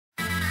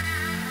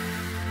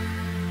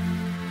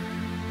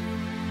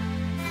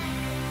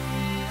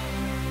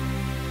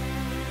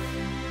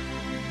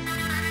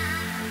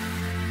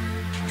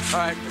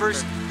Alright,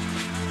 first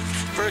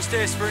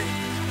day of spring.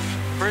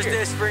 First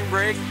day of spring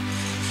break.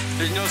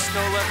 There's no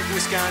snow left in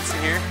Wisconsin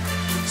here.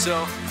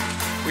 So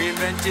we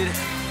invented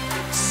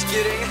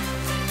skidding.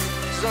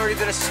 This has already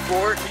been a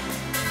sport.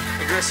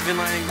 Aggressive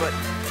inlining, but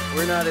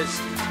we're not as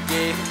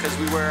gay because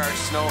we wear our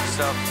snow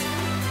stuff.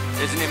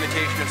 It's an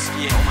imitation of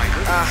skiing. Oh my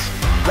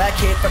goodness. Black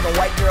kid fucking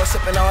white girl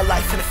sipping on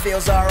life and it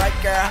feels alright,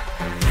 girl.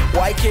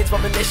 White kids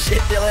bumping this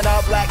shit, feeling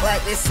all black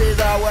like this is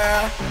our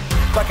world.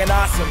 Fucking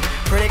awesome,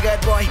 pretty good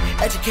boy,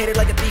 educated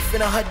like a thief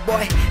in a hood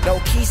boy.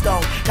 No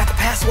keystone, got the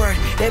password,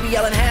 they be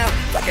yelling hell,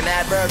 fucking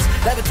adverbs.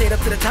 Levitate up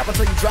to the top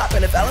until you drop,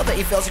 and if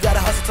elevator fails, you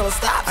gotta hustle till it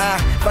stops.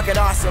 Fucking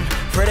awesome,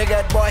 pretty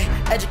good boy,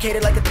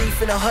 educated like a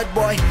thief in a hood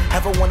boy.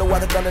 Ever wonder why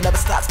the thunder never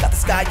stops? Got the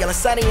sky yelling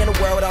sunny and the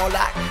world don't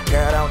lie.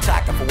 Girl, don't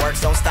talk, if it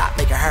works, don't stop,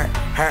 make it hurt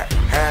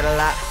a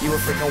lot. You a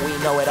freaking we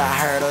know it, I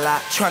heard a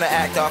lot. Tryna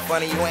act all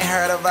funny, you ain't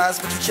heard of us,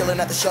 but you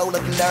chilling at the show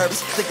looking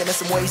nervous. Thinking of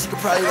some ways you could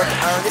probably work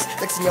to earn this.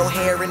 Fixing your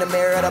hair in the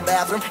mirror in the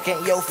bathroom,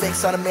 getting your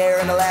fix on the mirror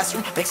in the last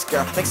room. Mix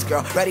girl,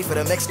 ready for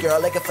the mix girl,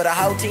 looking for the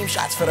whole team,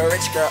 shots for the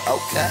rich girl,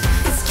 okay.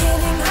 It's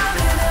getting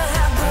harder to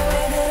have the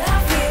way that I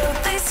feel.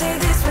 They say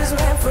this was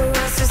meant for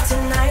us, just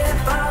tonight I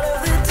follow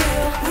the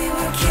deal. We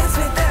were kids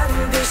without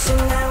ambition,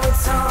 now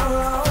it's all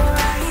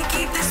alright.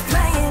 Keep this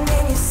playing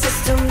in your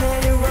system,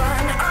 let it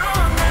run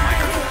all night.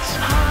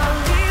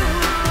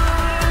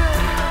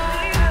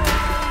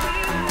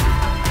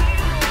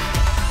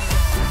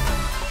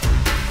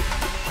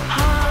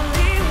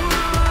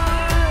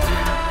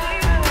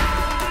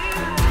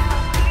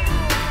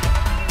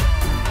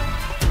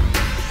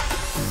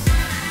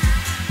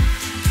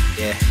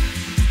 Yeah.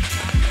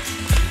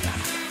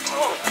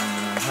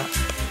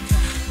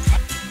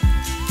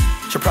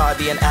 Should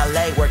probably be in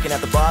LA, working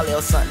at the bar,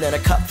 little something in a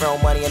cup, throw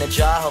money in a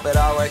jar, hope it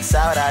all works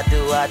out. I do.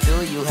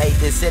 You hate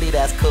this city,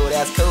 that's cool.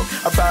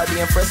 I'll probably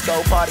be in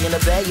Frisco, party in the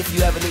Bay. If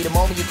you ever need a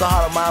moment, you can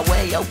holler my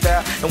way. Yo,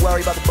 girl, don't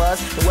worry about the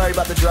buzz, don't worry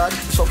about the drug,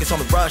 just focus on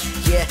the rush.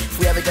 Yeah, if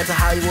we ever get to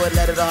Hollywood,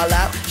 let it all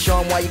out. Show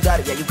them why you got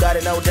it, yeah, you got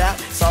it, no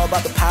doubt. It's all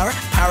about the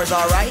power's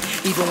alright.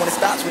 Even when it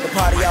stops, we can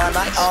party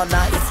all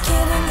night. It's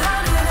getting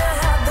harder.